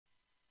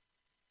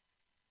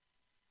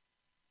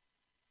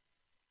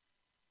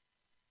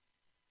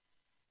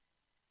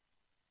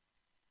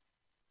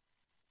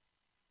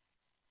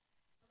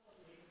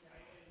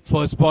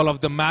First ball of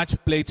the match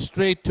played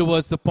straight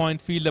towards the point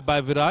fielder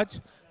by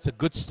Viraj. It's a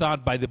good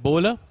start by the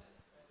bowler.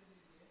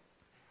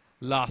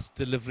 Last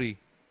delivery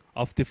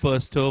of the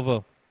first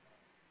over.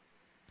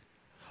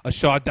 A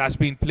shot that's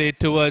been played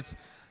towards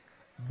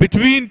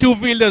between two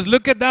fielders.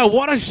 Look at that.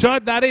 What a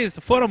shot that is.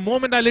 For a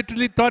moment, I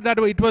literally thought that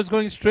it was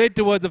going straight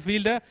towards the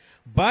fielder.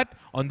 But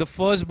on the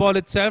first ball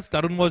itself,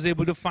 Tarun was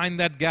able to find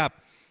that gap.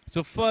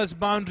 So first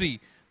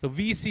boundary. So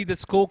we see the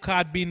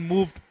scorecard being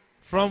moved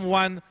from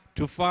 1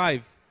 to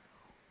 5.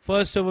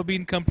 First over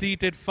being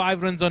completed.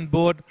 5 runs on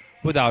board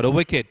without a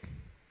wicket.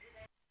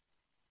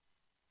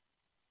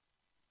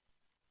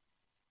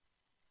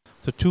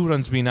 So 2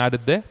 runs being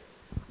added there.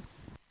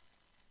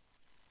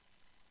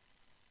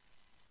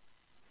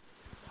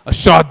 A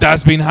shot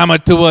that's been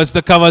hammered towards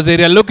the covers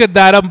area. Look at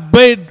that. A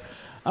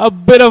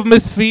bit of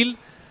misfield.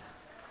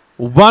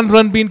 1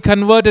 run being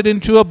converted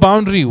into a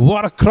boundary.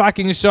 What a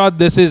cracking shot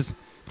this is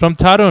from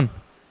Tarun.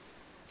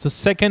 So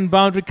second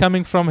boundary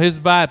coming from his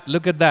bat.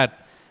 Look at that.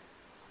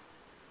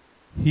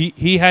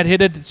 He had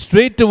hit it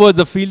straight towards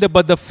the fielder,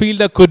 but the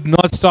fielder could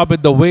not stop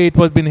it the way it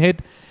was being hit.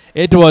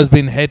 It was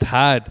being hit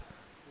hard.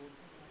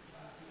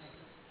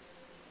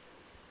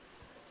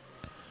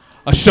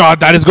 A shot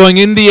that is going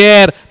in the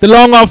air. The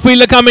long off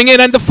fielder coming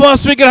in and the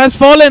first wicket has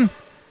fallen.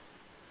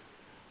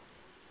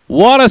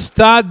 What a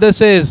start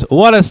this is.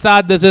 What a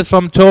start this is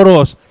from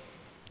TOROS.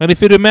 And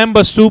if you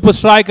remember, super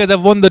strikers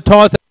have won the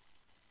toss.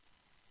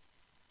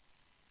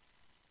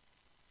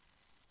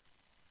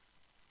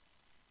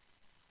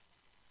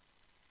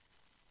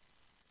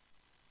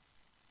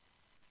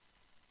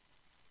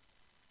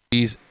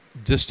 He's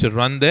just a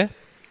run there.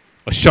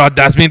 A shot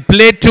that's been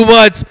played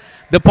towards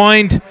the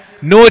point.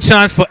 No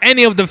chance for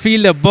any of the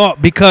fielder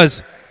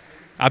because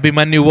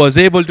Abhimanyu was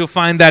able to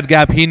find that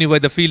gap. He knew where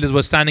the fielders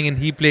were standing and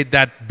he played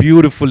that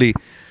beautifully.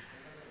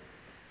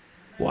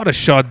 What a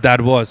shot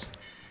that was.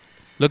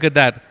 Look at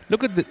that.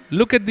 Look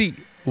at the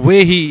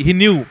way he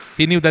knew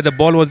that the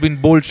ball was being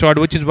bowled short,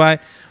 which is why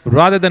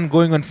rather than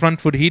going on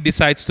front foot, he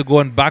decides to go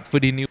on back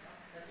foot. He knew.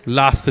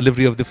 Last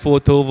delivery of the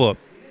 4th over.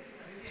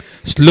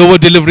 Slower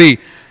delivery.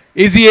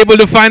 Is he able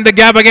to find the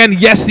gap again?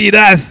 Yes, he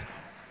does.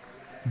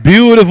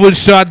 Beautiful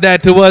shot there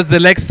towards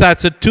the leg side.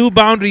 So 2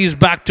 boundaries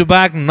back to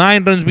back.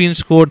 9 runs being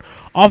scored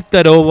off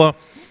that over.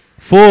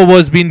 4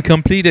 was being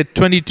completed.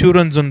 22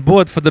 runs on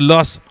board for the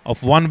loss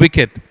of 1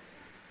 wicket.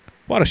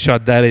 What a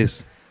shot that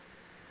is.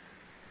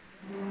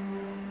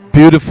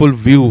 Beautiful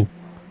view.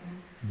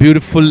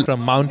 Beautiful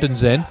from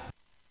Mountain's End.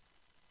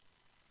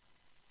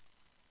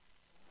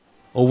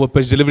 Over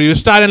pitch delivery. You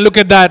start and look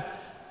at that.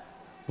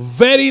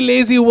 Very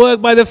lazy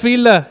work by the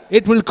fielder.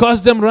 It will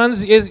cost them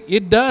runs.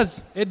 It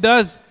does. It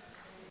does.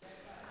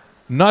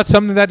 Not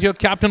something that your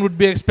captain would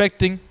be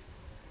expecting.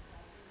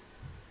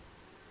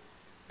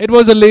 It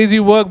was a lazy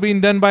work being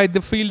done by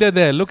the fielder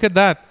there. Look at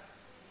that.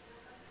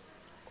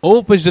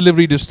 Over pitch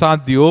delivery to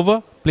start the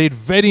over. Played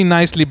very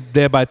nicely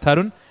there by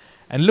Tarun.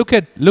 And look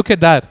at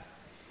that.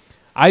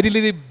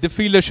 Ideally, the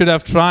fielder should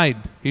have tried.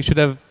 He should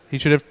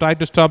have tried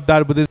to stop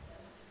that with his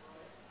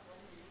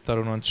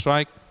Tarun on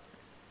strike.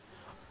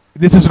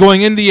 This is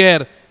going in the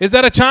air. Is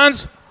there a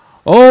chance?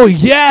 Oh,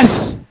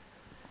 yes!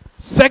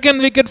 Second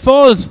wicket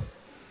falls.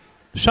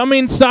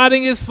 Shamin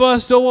starting his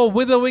first over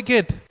with a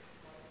wicket.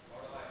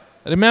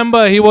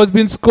 Remember, he was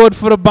being scored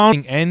for a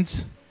boundary.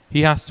 Ends,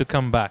 he has to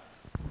come back.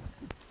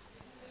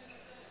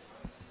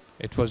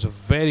 It was a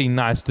very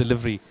nice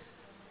delivery.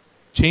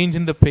 Change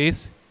in the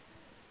pace.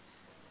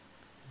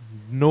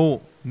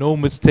 No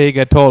mistake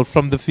at all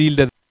from the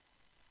fielder.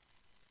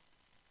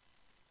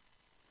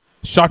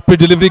 Short pitch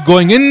delivery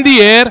going in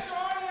the air.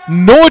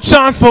 No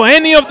chance for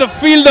any of the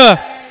fielder.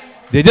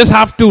 They just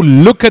have to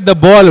look at the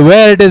ball,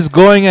 where it is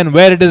going and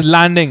where it is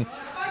landing.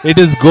 It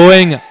is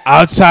going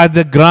outside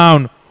the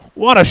ground.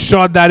 What a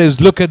shot that is.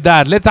 Look at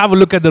that. Let's have a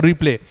look at the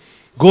replay.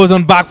 Goes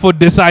on back foot,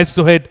 decides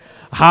to hit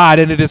hard,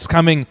 and it is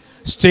coming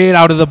straight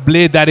out of the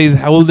blade that he's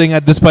holding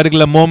at this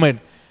particular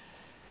moment.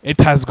 It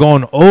has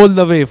gone all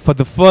the way for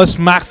the first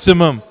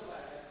maximum.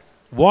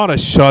 What a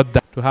shot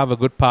that. To have a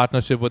good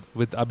partnership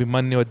with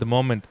Abhimanyu at the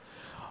moment.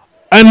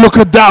 And look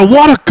at that.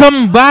 What a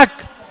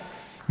comeback.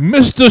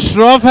 Mr.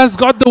 Shroff has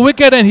got the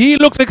wicket and he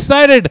looks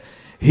excited.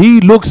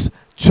 He looks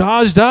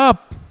charged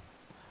up.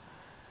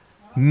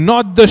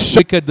 Not the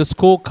wicket. The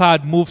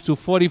scorecard moves to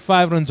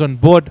 45 runs on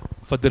board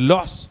for the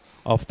loss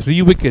of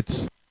 3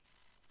 wickets.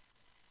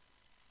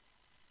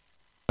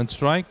 And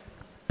strike.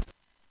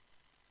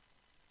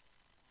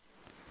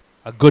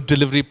 A good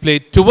delivery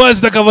played towards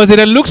the covers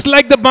area. Looks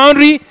like the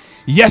boundary.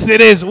 Yes,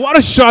 it is. What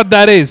a shot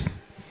that is.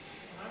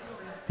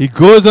 He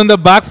goes on the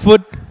back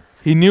foot.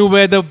 He knew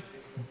where the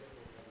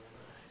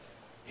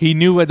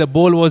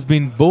ball was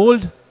being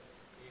bowled,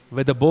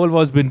 where the ball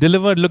was being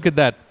delivered. Look at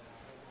that.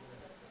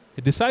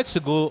 He decides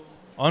to go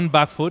on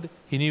back foot.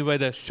 He knew where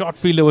the short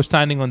fielder was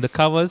standing on the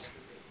covers.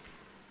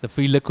 The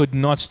fielder could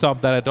not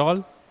stop that at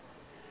all.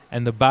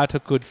 And the batter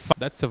could.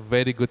 That's a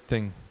very good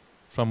thing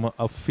from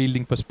a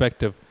fielding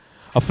perspective.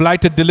 A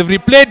flighted delivery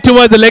played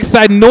towards the leg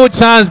side. No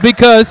chance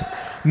because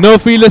no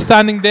fielder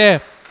standing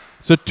there.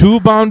 So 2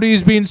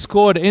 boundaries being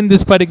scored in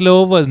this particular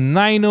over.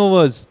 9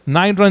 overs,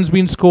 9 runs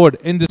being scored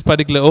in this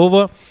particular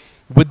over.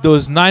 With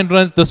those 9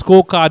 runs, the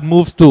scorecard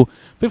moves to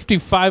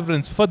 55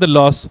 runs for the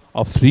loss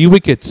of 3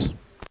 wickets.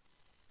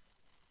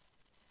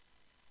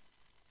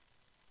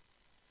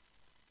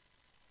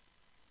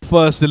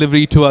 First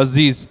delivery to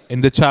Aziz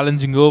in the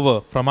challenging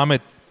over from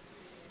Amit.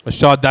 A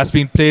shot that's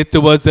been played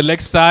towards the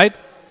leg side.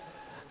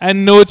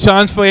 And no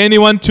chance for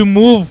anyone to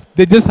move.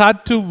 They just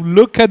had to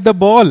look at the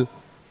ball.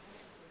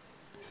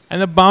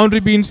 And a boundary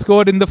being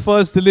scored in the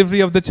first delivery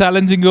of the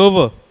challenging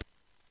over.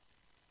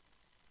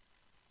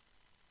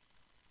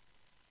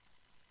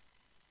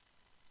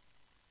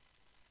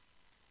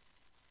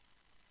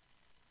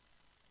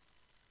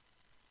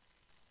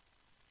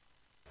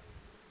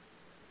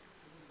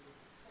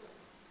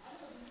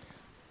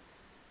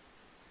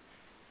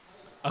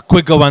 A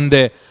quicker one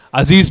there.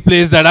 Aziz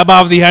plays that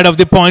above the head of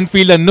the point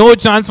fielder. No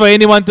chance for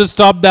anyone to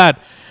stop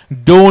that.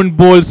 Don't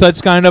bowl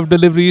such kind of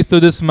deliveries to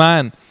this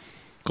man.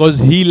 Because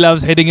he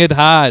loves hitting it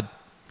hard.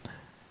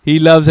 He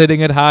loves hitting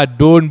it hard.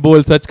 Don't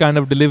bowl such kind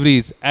of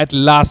deliveries. At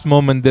last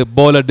moment, the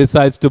bowler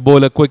decides to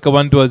bowl a quicker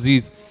one to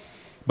Aziz.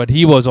 But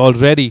he was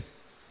already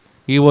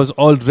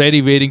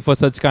waiting for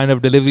such kind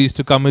of deliveries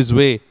to come his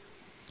way.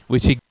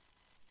 Which he...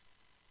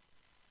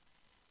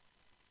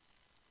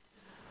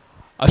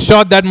 A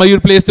shot that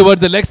Mayur plays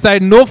towards the leg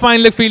side. No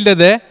fine leg fielder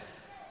there.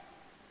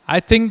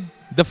 I think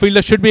the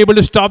fielder should be able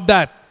to stop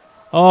that.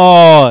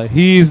 Oh,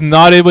 he's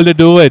not able to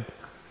do it.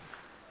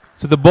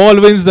 So the ball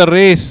wins the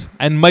race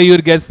and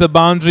Mayur gets the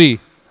boundary.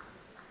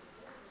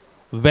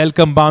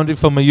 Welcome boundary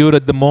for Mayur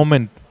at the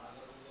moment.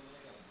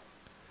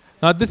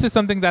 Now this is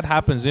something that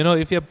happens. You know,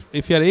 if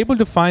you're able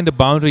to find a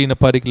boundary in a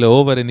particular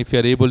over and if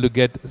you're able to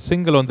get a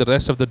single on the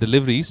rest of the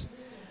deliveries,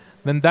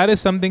 then that is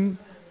something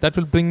that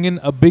will bring in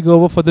a big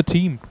over for the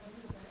team.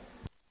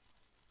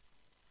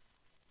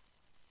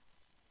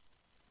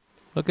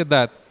 Look at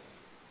that.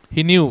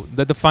 He knew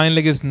that the fine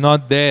leg is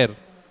not there.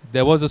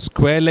 There was a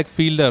square leg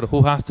fielder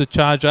who has to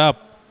charge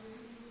up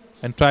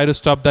and try to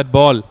stop that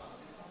ball.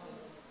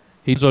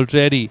 He's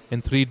already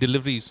in 3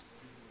 deliveries.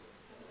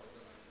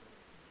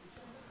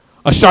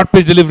 A short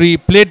pitch delivery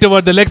played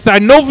toward the leg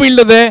side. No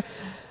fielder there.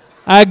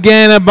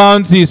 Again a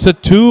bouncy. So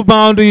 2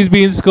 boundaries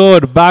being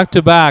scored back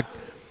to back.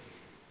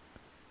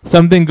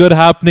 Something good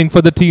happening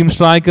for the team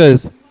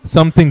strikers.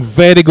 Something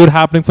very good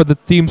happening for the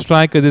team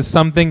strikers is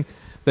something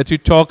that you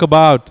talk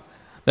about,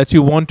 that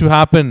you want to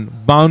happen.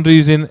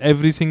 Boundaries in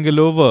every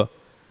single over,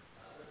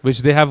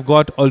 which they have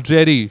got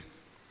already.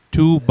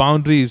 2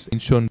 boundaries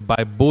shown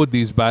by both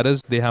these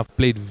batters. They have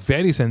played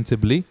very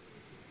sensibly.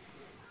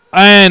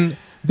 And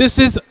this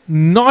is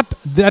not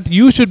that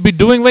you should be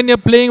doing when you're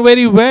playing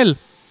very well.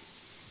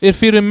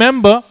 If you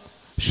remember,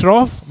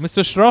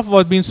 Mr. Shroff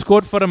was being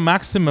scored for a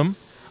maximum.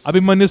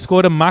 Abhimanyu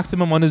scored a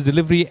maximum on his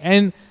delivery.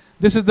 And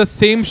this is the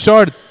same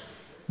shot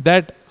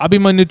that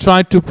Abhimanyu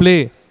tried to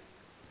play.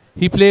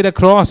 He played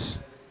across.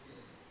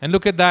 And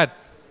look at that.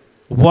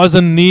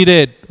 Wasn't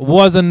needed.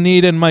 Wasn't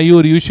needed,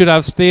 Mayur. You should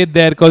have stayed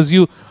there because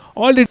you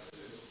already...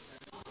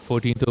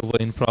 14th over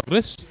in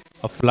progress.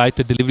 A flight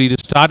to delivery to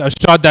start. A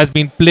shot that's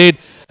been played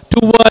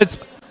towards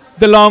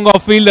the long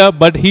off fielder.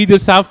 But he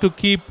just have to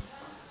keep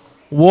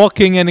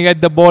walking and get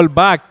the ball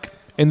back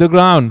in the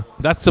ground.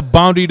 That's a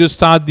boundary to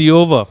start the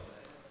over.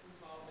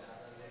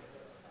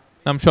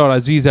 I'm sure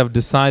Aziz have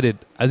decided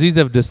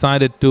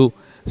to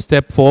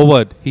step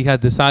forward. He has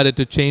decided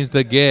to change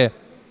the gear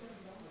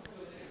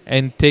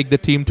and take the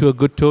team to a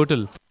good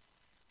total.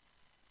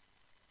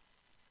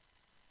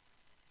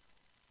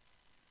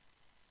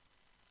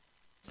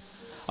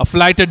 A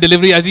flighted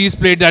delivery. Aziz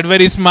played that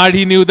very smart.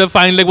 He knew the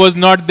fine leg was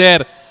not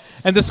there.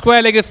 And the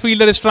square legged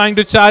fielder is trying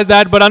to charge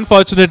that, but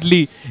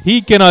unfortunately,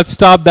 he cannot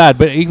stop that.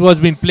 But it was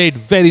being played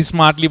very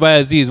smartly by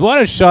Aziz.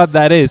 What a shot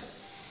that is.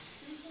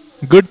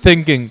 Good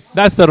thinking.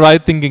 That's the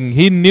right thinking.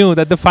 He knew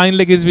that the fine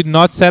leg is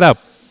not set up.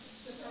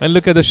 And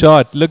look at the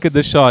shot. Look at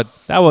the shot.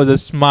 That was a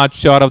smart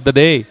shot of the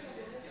day.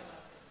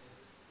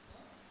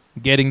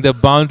 Getting the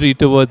boundary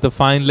towards the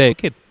fine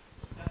leg.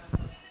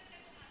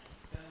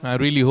 I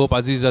really hope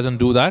Aziz doesn't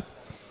do that.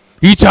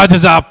 He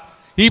charges up.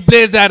 He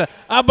plays that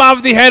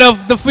above the head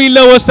of the fielder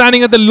who was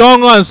standing at the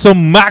long on. So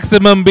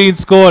maximum being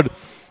scored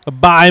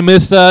by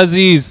Mr.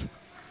 Aziz.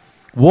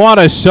 What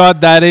a shot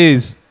that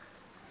is.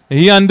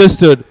 He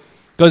understood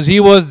because he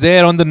was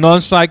there on the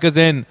non-striker's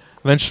end.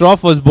 When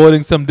Shroff was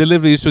bowling some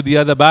deliveries to the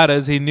other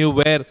batters, he knew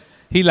where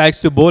he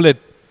likes to bowl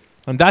it.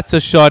 And that's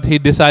a shot he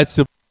decides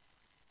to.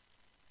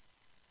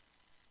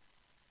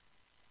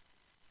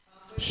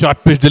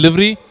 Short pitch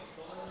delivery.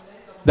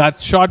 That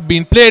shot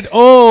being played.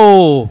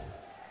 Oh!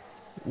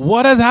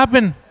 What has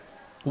happened?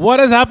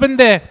 What has happened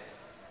there?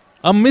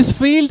 A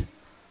misfield?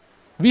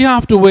 We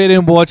have to wait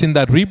and watch in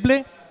that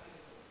replay.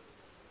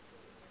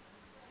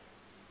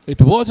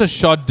 It was a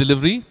short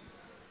delivery.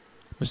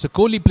 Mr.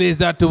 Kohli plays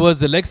that towards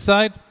the leg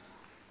side.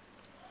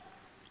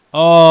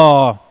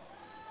 Oh,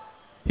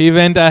 he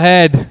went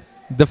ahead.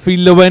 The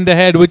fielder went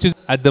ahead, which is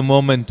at the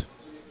moment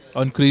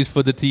on crease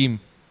for the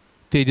team.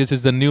 Tejas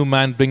is the new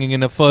man bringing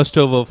in a first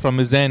over from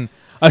his end.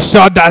 A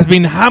shot that's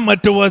been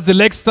hammered towards the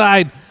leg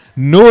side.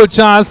 No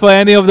chance for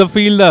any of the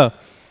fielder.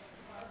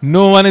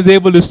 No one is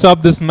able to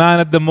stop this man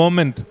at the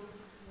moment.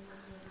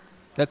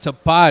 That's a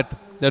part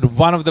that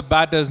one of the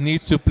batters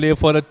needs to play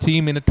for a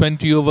team in a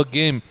 20-over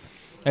game.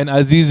 And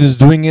Aziz is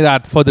doing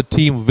that for the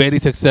team very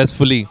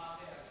successfully.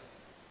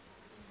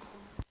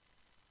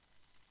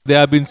 They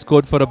have been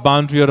scored for a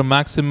boundary or a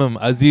maximum.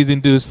 Aziz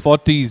into his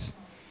 40s.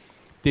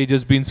 They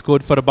just been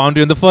scored for a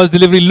boundary on the first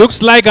delivery.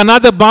 Looks like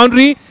another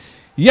boundary.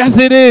 Yes,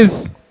 it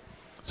is.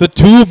 So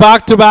two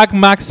back-to-back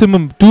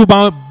maximum.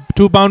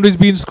 Two boundaries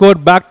being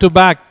scored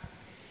back-to-back.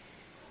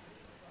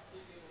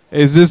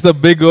 Is this the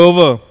big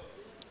over?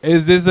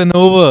 Is this an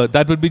over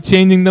that would be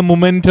changing the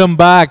momentum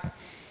back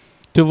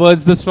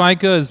towards the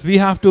strikers? We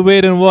have to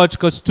wait and watch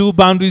because two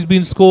boundaries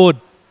being scored.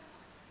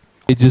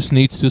 It just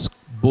needs to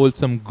bowl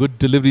some good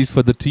deliveries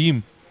for the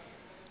team.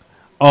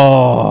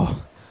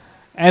 Oh,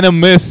 and a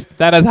miss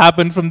that has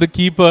happened from the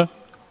keeper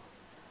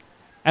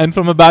and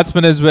from a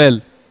batsman as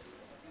well.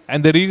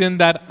 And the reason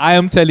that I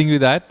am telling you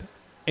that,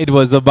 it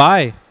was a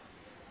bye.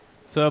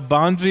 So a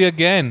boundary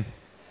again.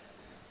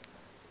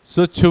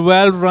 So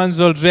 12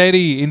 runs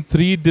already in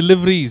 3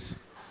 deliveries.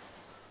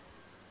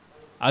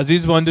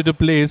 Aziz wanted to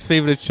play his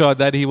favorite shot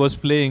that he was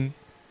playing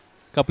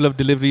a couple of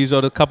deliveries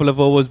or a couple of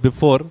overs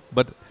before,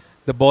 but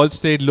the ball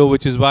stayed low,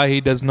 which is why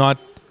he does not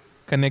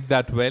connect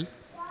that well.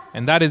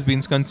 And that has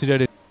been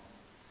considered.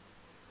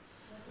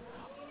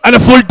 And a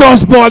full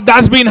toss ball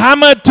that's been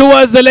hammered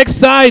towards the leg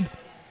side.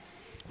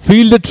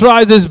 Fielder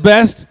tries his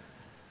best.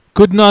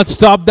 Could not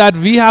stop that.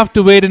 We have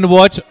to wait and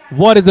watch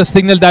what is the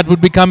signal that would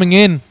be coming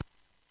in.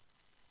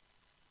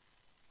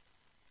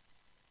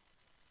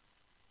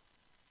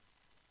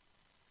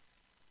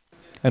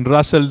 And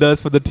Russell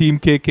does for the team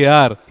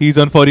KKR. He's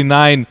on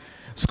 49.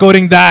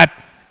 Scoring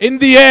that in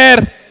the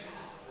air.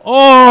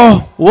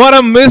 Oh, what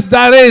a miss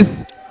that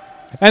is.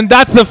 And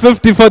that's a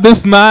 50 for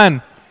this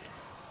man.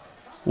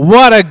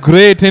 What a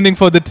great inning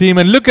for the team.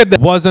 And look at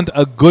that. Wasn't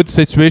a good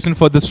situation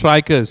for the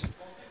strikers.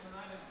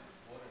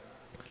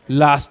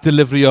 Last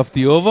delivery of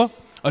the over.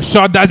 A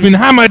shot that's been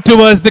hammered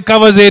towards the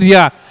covers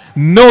area.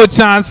 No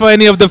chance for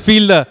any of the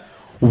fielder.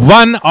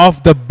 One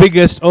of the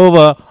biggest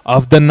over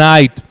of the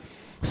night.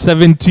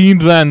 17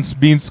 runs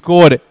being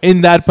scored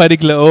in that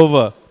particular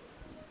over.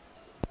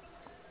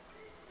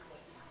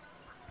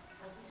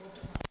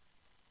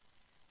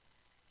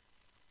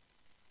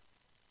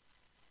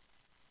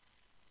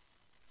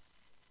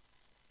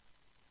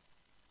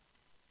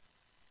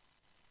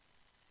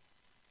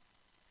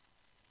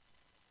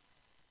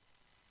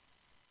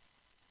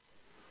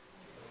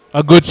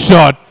 A good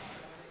shot.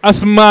 A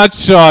smart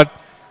shot.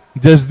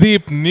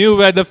 Jasdeep knew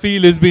where the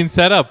field is being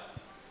set up.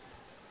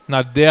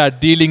 Now they are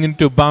dealing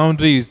into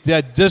boundaries. They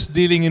are just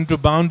dealing into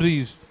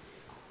boundaries.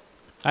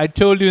 I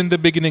told you in the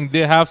beginning,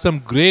 they have some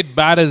great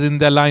batters in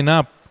their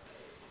lineup.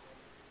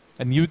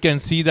 And you can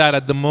see that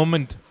at the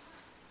moment.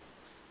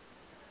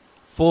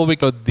 4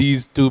 wickets,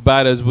 these two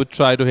batters would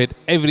try to hit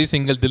every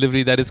single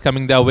delivery that is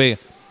coming their way.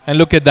 And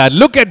look at that.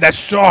 Look at that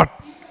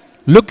shot.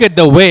 Look at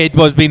the way it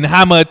was being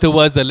hammered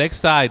towards the leg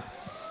side.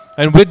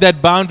 And with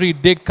that boundary,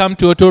 they come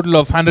to a total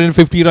of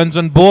 150 runs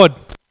on board.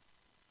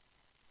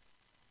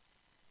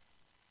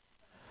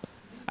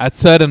 At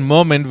certain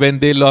moment when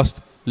they lost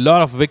a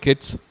lot of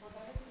wickets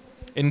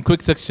in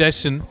quick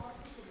succession,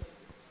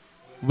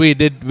 we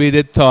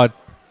did thought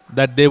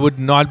that they would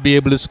not be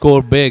able to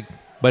score big.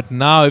 But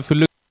now if you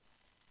look,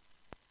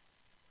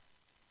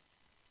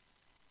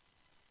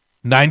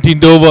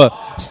 19th over,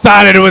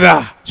 started with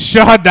a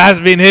shot that's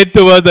been hit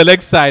towards the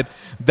leg side.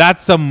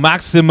 That's a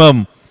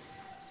maximum.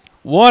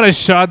 What a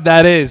shot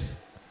that is.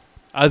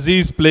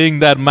 Aziz playing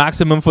that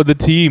maximum for the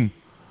team.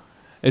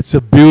 It's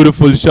a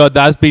beautiful shot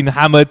that's been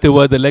hammered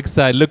towards the leg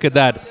side. Look at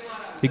that.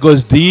 He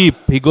goes deep.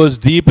 He goes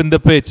deep in the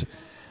pitch.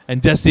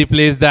 And Justy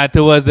plays that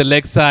towards the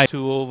leg side.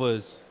 2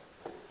 overs.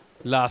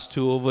 Last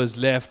 2 overs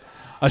left.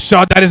 A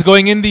shot that is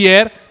going in the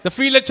air. The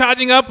fielder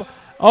charging up.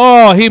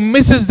 Oh, he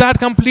misses that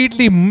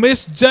completely.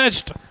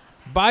 Misjudged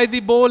by the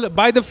ball,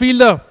 by the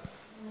fielder.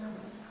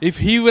 If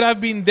he would have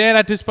been there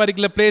at this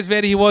particular place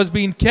where he was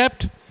being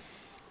kept,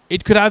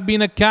 it could have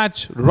been a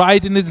catch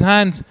right in his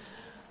hands.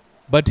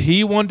 But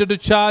he wanted to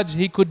charge.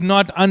 He could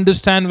not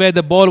understand where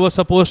the ball was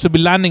supposed to be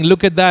landing.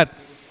 Look at that.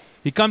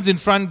 He comes in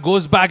front,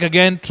 goes back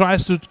again,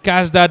 tries to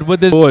catch that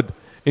with his board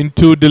in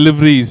 2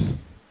 deliveries.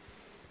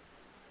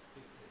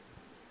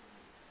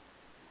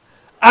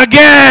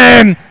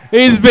 Again,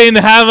 he's been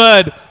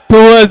hammered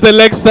towards the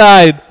leg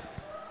side.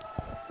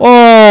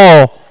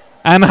 Oh,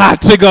 and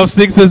hat-trick of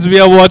 6s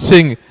we are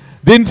watching.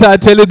 Didn't I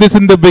tell you this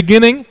in the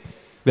beginning?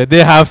 That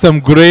they have some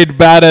great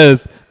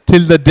batters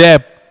till the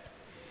depth.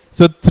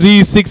 So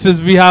 3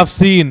 6s we have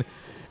seen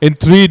in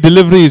 3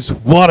 deliveries.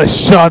 What a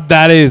shot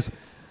that is.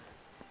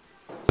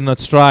 Not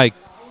strike.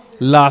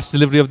 Last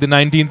delivery of the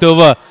 19th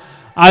over.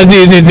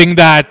 Aziz is hitting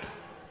that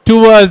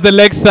towards the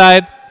leg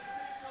side.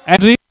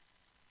 And we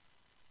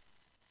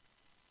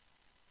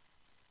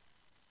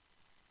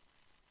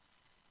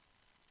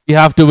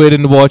have to wait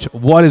and watch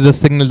what is the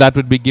signal that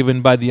would be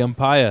given by the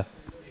umpire.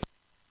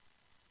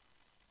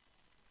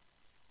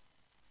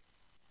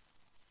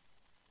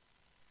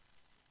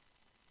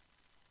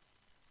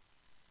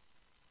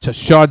 A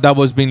shot that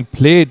was being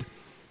played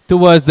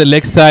towards the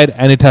leg side,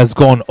 and it has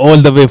gone all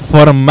the way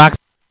for a max.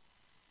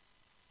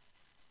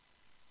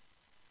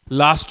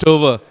 Last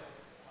over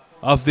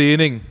of the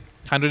inning,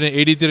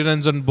 183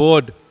 runs on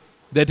board.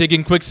 They're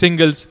taking quick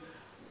singles.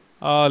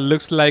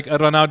 Looks like a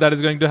run out that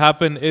is going to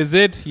happen. Is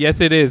it? Yes,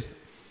 it is.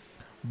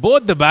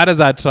 Both the batters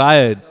are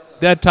tired.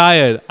 They're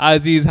tired.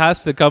 Aziz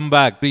has to come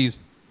back.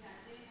 Please.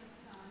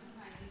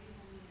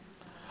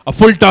 A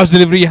full toss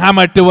delivery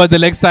hammered towards the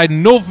leg side.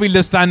 No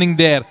fielder standing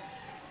there.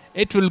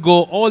 It will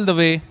go all the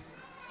way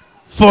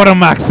for a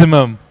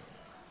maximum.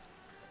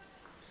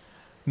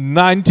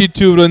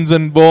 92 runs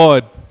on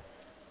board.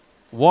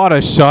 What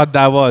a shot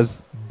that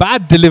was.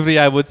 Bad delivery,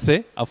 I would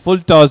say. A full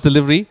toss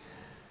delivery.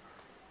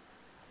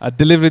 A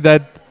delivery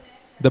that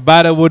the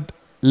batter would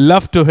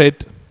love to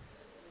hit.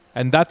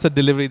 And that's a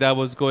delivery that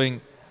was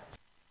going.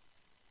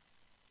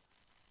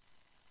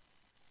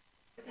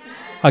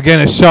 Again,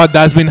 a shot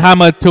that's been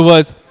hammered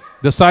towards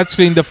the side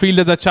screen. The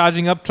fielders are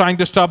charging up, trying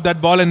to stop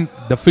that ball, and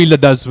the fielder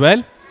does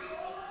well.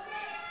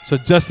 So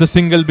just a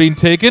single being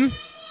taken.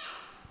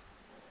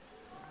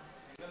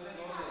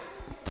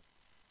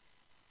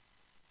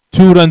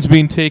 2 runs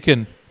being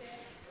taken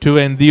to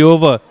end the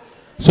over.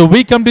 So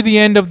we come to the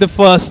end of the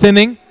first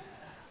inning.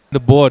 The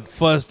board,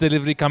 first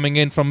delivery coming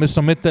in from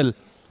Mr. Mittal.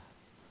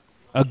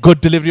 A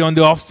good delivery on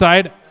the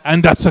offside,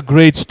 and that's a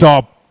great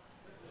stop.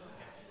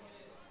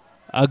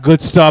 A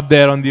good stop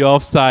there on the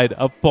offside,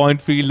 a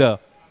point fielder.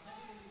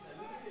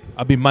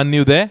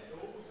 Abhimanyu there.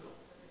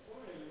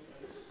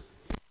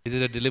 Is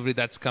it a delivery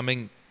that's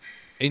coming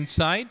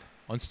inside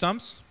on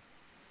stumps?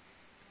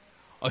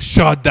 A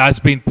shot that's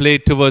been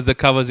played towards the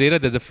covers area.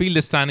 There's a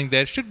fielder standing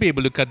there. Should be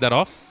able to cut that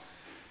off.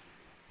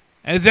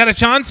 And is there a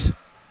chance?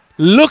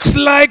 Looks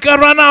like a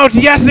run out.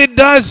 Yes, it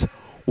does.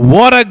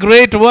 What a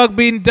great work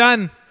being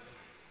done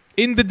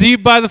in the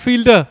deep by the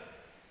fielder.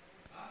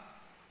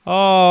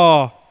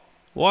 Oh,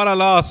 what a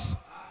loss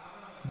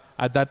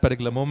at that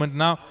particular moment.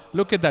 Now,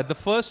 look at that. The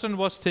first run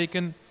was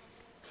taken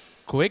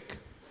quick.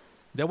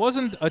 There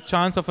wasn't a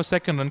chance of a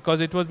second run because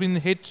it was being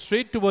hit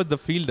straight towards the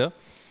fielder.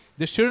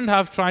 They shouldn't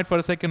have tried for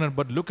a second run,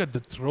 but look at the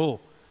throw.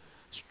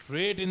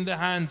 Straight in the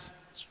hands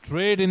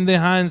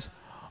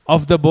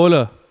of the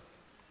bowler.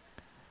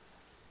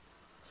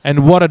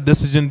 And what a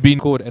decision being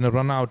scored and a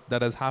run out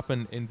that has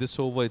happened in this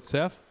over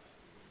itself.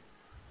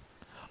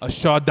 A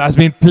shot that's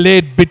been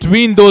played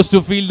between those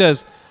two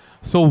fielders.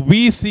 So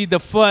we see the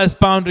first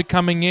boundary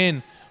coming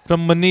in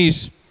from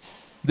Manish.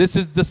 This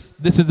is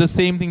the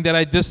same thing that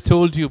I just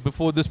told you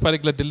before this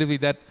particular delivery,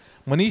 that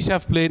Manish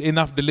have played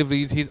enough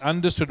deliveries. He's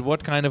understood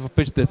what kind of a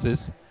pitch this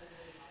is.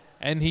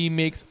 And he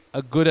makes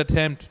a good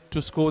attempt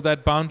to score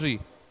that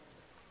boundary.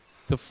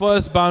 So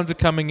first boundary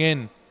coming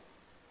in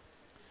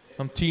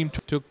from team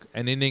took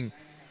an inning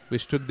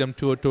which took them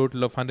to a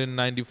total of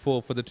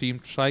 194 for the team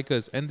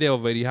strikers. And they were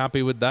very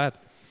happy with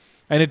that.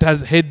 And it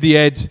has hit the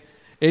edge.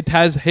 It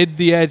has hit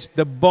the edge,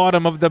 the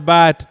bottom of the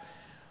bat,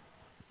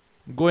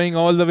 going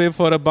all the way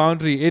for a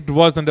boundary. It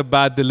wasn't a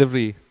bad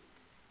delivery.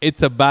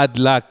 It's a bad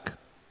luck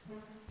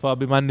for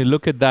Abhimanyu.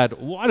 Look at that.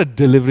 What a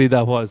delivery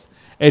that was.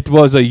 It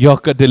was a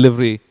Yorker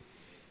delivery.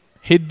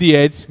 Hit the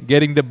edge,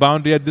 getting the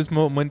boundary at this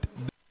moment.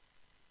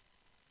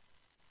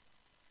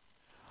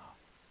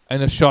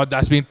 And a shot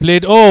that's been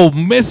played. Oh,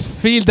 missed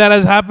field that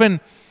has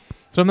happened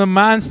from the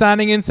man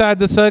standing inside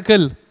the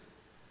circle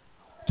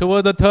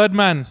toward the third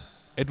man.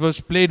 It was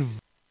played.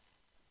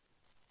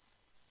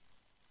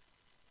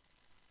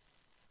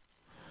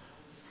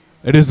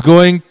 It is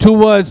going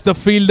towards the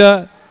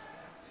fielder,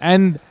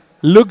 and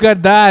look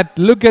at that.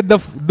 Look at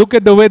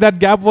the way that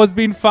gap was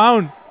being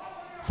found.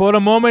 For a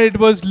moment, it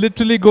was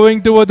literally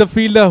going toward the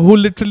fielder, who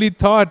literally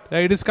thought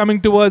that it is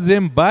coming towards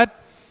him. But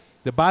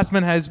the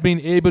batsman has been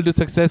able to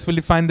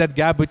successfully find that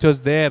gap which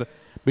was there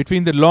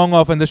between the long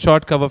off and the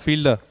short cover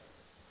fielder.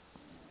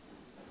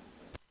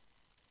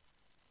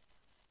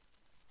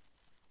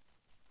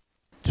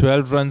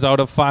 "12 runs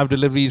out of 5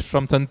 deliveries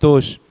from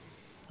Santosh.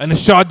 And a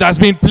shot that's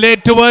been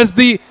played towards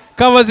the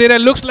covers area.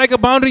 Looks like a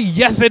boundary.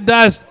 Yes, it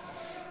does.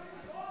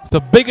 It's the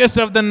biggest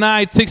of the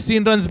night.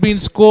 16 runs being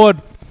scored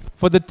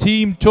for the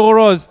team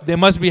Toros. They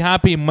must be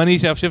happy.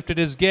 Manish have shifted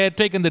his gear,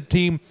 taken the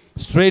team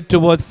straight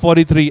towards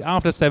 43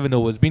 after 7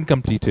 overs being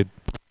completed.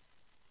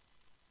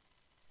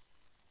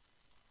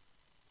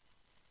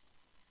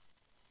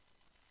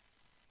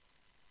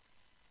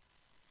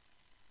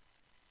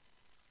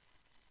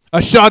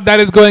 A shot that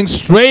is going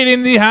straight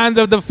in the hands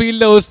of the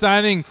fielder who's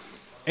standing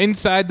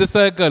inside the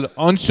circle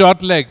on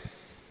short leg.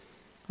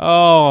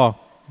 Oh,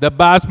 the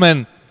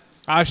batsman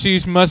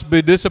Ashish must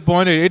be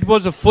disappointed. It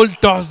was a full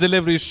toss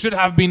delivery. Should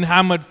have been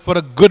hammered for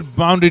a good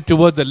boundary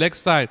towards the leg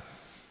side.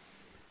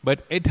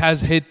 But it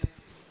has hit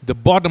the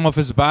bottom of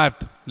his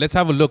bat. Let's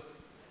have a look.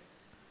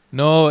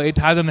 No, it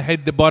hasn't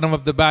hit the bottom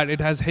of the bat. It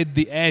has hit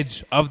the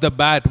edge of the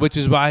bat, which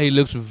is why he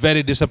looks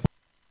very disappointed.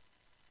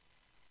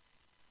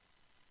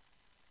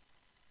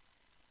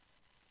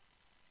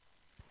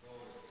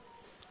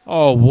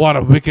 Oh, what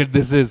a wicket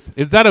this is.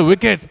 Is that a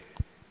wicket?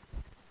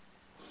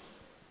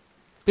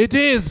 It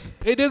is.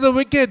 It is a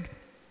wicket.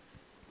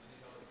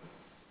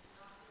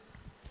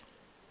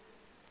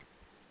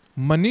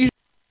 Manish,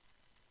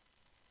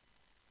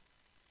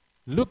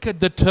 look at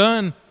the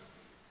turn.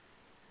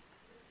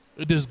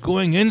 It is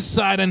going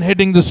inside and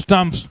hitting the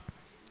stumps.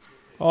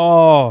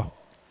 Oh.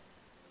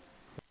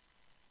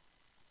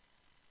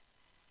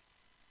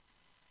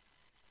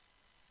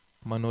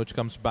 Manoj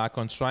comes back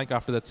on strike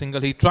after that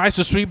single. He tries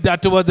to sweep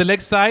that towards the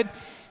leg side.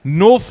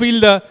 No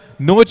fielder,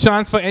 no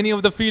chance for any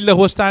of the fielder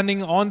who was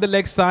standing on the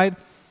leg side.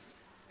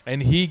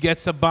 And he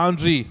gets a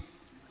boundary.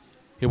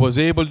 He was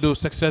able to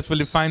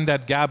successfully find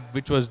that gap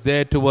which was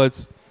there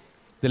towards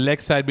the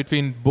leg side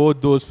between both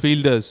those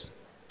fielders.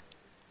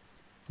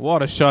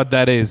 What a shot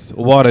that is.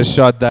 What a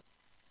shot that is.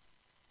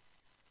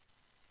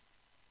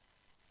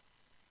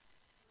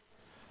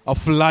 A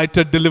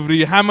flighted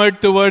delivery hammered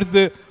towards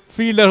the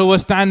fielder who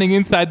was standing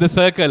inside the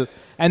circle.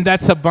 And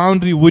that's a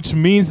boundary, which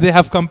means they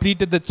have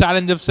completed the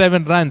challenge of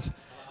 7 runs.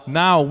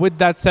 Now, with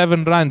that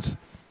 7 runs,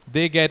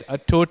 they get a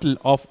total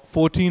of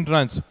 14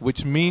 runs,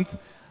 which means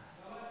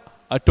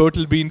a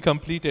total being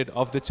completed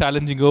of the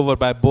challenging over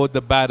by both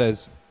the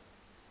batters.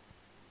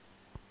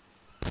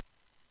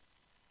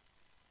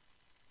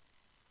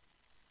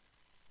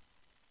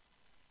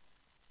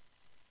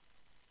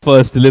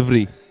 First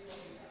delivery.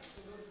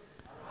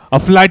 A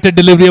flighted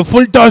delivery, a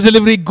full toss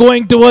delivery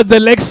going towards the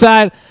leg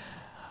side.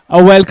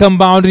 A welcome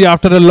boundary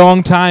after a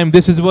long time.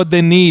 This is what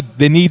they need.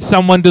 They need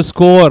someone to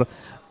score.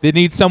 They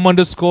need someone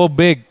to score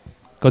big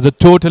because the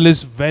total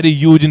is very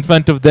huge in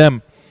front of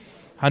them.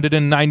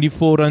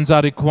 194 runs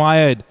are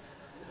required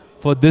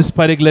for this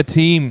particular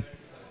team.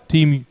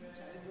 Team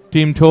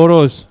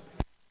TOROS.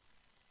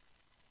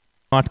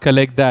 Not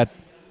collect that.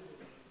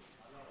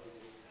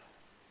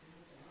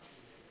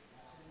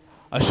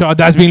 A shot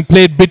that's been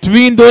played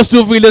between those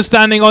two fielders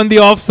standing on the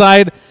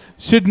offside.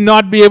 Should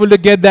not be able to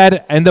get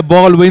that, and the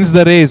ball wins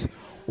the race.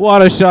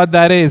 What a shot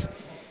that is.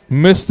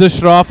 Mr.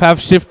 Shroff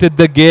have shifted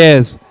the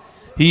gears.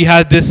 He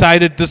has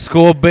decided to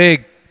score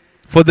big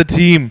for the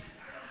team.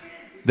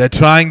 They're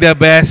trying their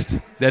best.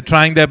 They're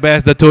trying their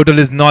best. The total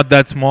is not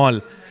that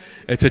small.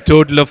 It's a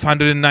total of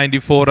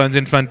 194 runs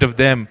in front of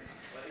them.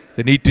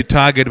 They need to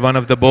target one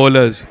of the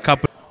bowlers.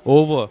 Couple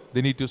over.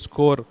 They need to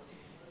score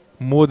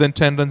more than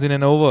 10 runs in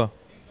an over.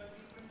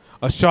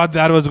 A shot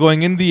that was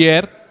going in the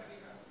air.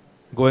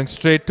 Going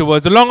straight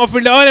towards the long off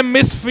field. Oh, and a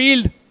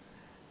misfield.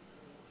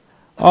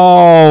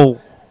 Oh,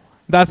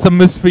 that's a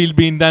misfield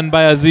being done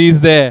by Aziz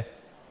there.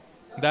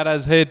 That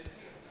has hit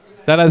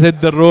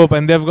the rope,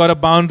 and they've got a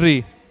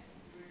boundary.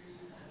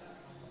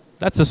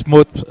 That's a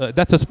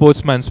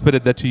sportsman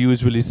spirit that you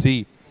usually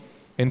see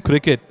in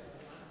cricket.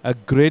 A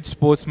great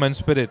sportsman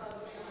spirit.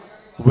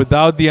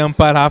 Without the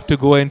umpire have to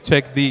go and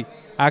check the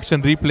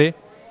action replay,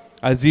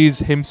 Aziz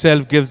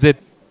himself gives it.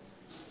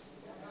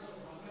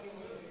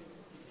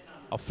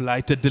 A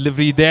flighted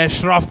delivery there.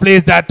 Shroff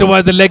plays that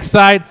towards the leg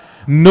side.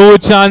 No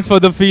chance for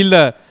the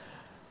fielder.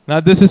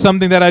 Now this is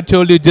something that I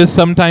told you just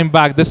some time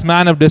back. This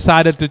man have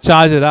decided to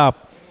charge it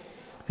up.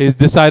 He's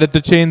decided to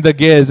change the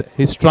gears.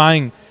 He's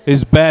trying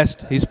his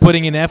best. He's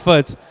putting in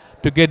efforts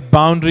to get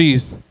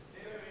boundaries.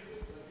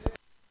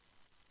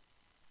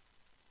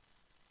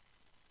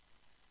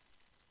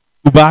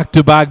 Back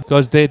to back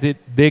because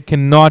they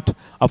cannot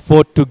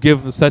afford to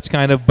give such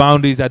kind of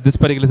boundaries at this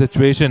particular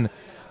situation.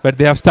 But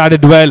they have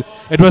started well.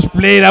 It was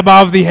played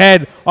above the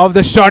head of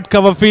the short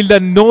cover fielder.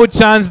 No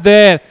chance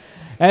there.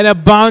 And a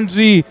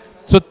boundary.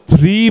 So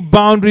 3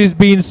 boundaries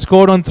being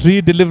scored on 3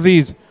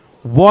 deliveries.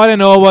 What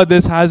an over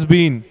this has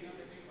been.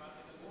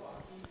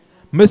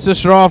 Mr.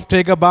 Shroff,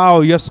 take a bow.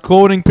 You're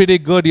scoring pretty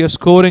good. You're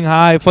scoring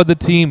high for the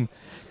team.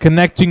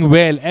 Connecting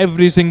well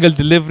every single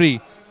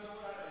delivery.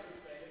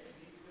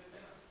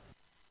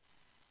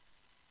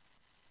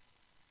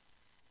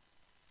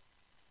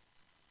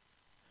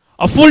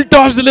 A full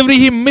toss delivery,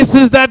 he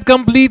misses that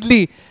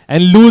completely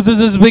and loses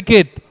his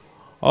wicket.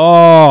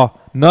 Oh,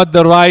 not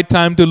the right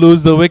time to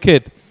lose the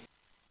wicket.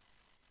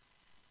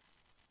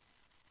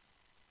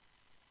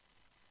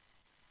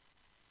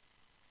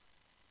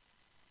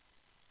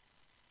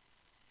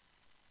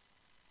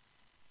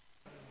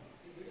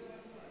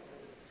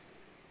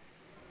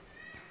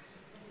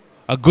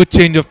 A good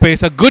change of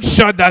pace, a good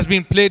shot that's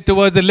been played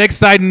towards the leg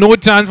side. No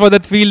chance for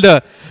that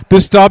fielder to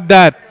stop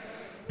that.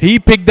 He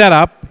picked that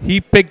up. He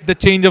picked the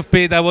change of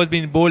pace that was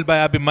being bowled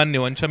by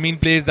Abhimanyu, and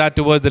Shameen plays that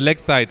towards the leg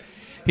side.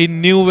 He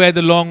knew where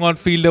the long on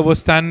fielder was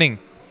standing.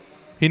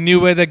 He knew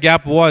where the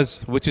gap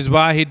was, which is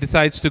why he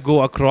decides to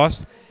go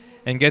across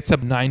and gets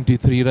up.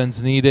 93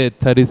 runs needed,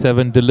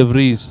 37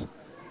 deliveries.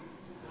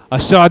 A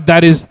shot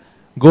that is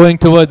going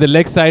towards the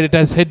leg side. It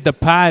has hit the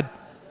pad.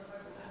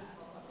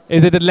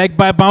 Is it a leg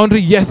by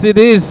boundary? Yes, it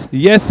is.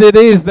 Yes, it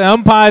is. The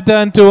umpire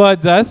turned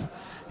towards us.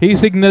 He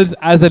signals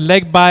as a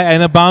leg by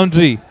and a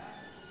boundary.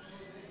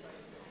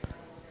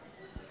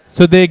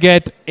 So they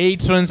get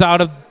 8 runs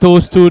out of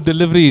those 2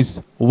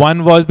 deliveries.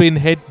 One was being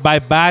hit by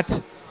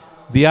bat,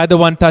 the other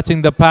one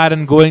touching the pad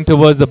and going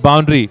towards the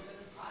boundary.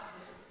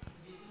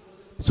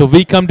 So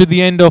we come to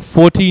the end of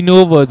 14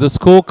 overs. The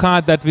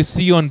scorecard that we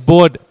see on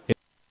board.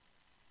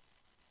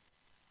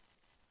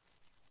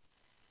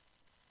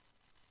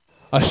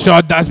 A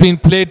shot that's been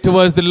played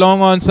towards the long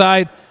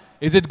onside.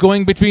 Is it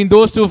going between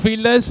those two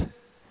fielders?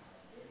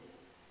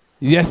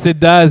 Yes, it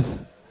does.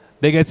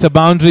 They get a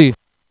boundary.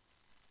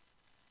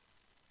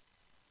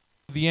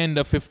 The end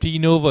of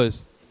 15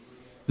 overs.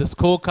 The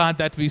scorecard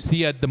that we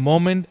see at the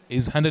moment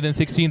is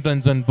 116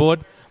 runs on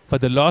board for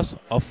the loss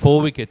of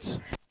 4 wickets.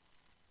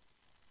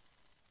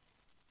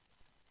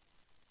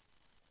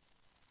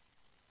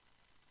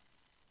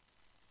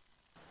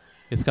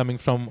 It's coming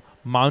from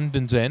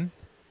Mountain's End.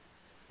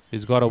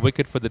 He's got a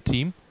wicket for the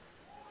team.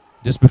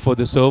 Just before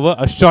this over,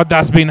 a shot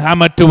that's been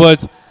hammered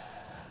towards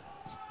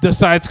the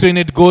side screen.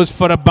 It goes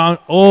for a bound.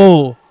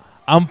 Oh,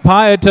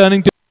 umpire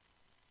turning to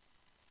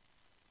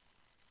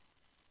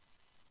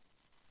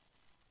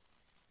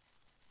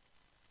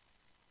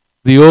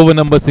the over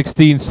number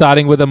 16,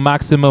 starting with a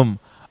maximum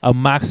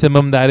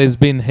that has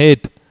been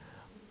hit.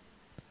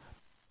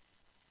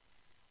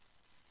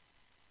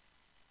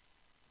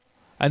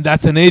 And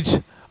that's an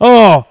edge.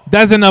 Oh,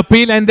 that's an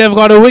appeal, and they've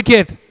got a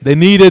wicket. They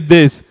needed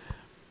this.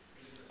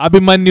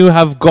 Abhimanyu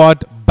have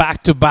got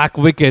back-to-back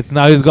wickets.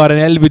 Now he's got an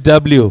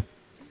LBW.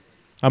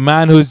 A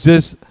man who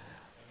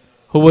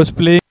was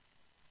playing.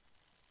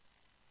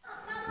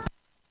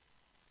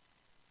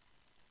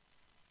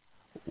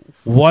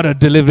 What a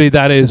delivery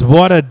that is.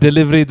 What a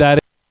delivery that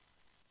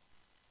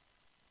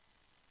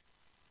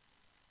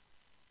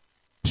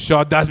is.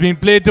 Shot that's been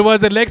played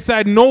towards the leg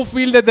side. No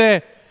fielder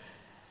there.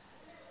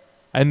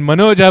 And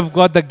Manoj have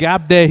got the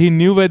gap there. He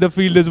knew where the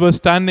fielders were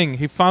standing.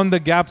 He found the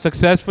gap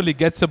successfully.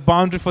 Gets a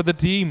boundary for the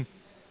team.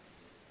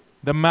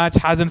 The match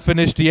hasn't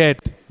finished yet.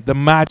 The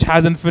match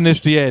hasn't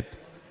finished yet.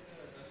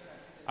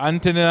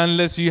 Until and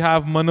unless you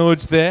have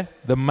Manoj there,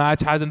 the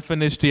match hasn't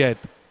finished yet.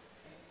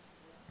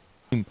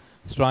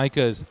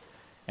 Strikers.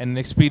 An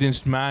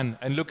experienced man.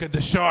 And look at the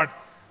shot.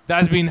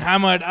 That's been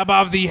hammered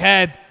above the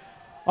head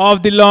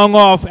of the long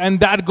off. And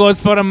that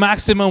goes for a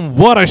maximum.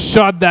 What a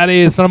shot that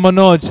is from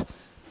Manoj.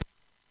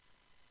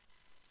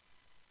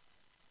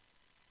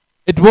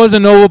 It was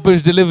an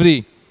over-pitch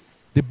delivery.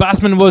 The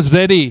batsman was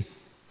ready.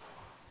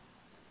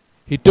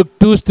 He took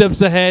 2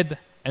 steps ahead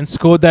and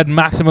scored that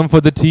maximum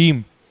for the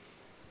team.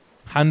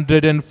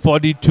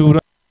 142 runs.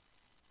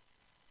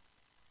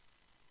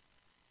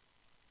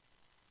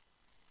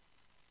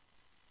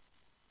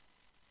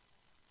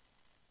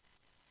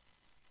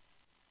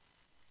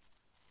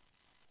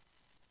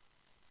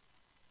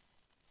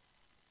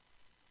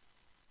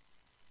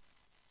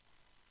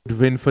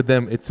 Win for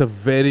them. It's a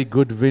very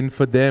good win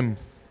for them.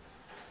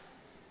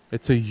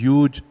 It's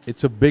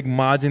a big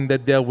margin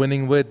that they are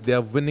winning with. They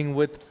are winning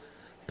with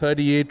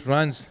 38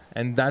 runs,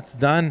 and that's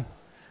done.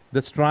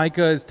 The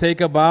strikers take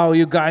a bow.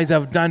 You guys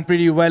have done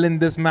pretty well in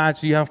this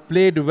match. You have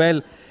played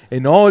well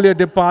in all your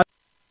departments.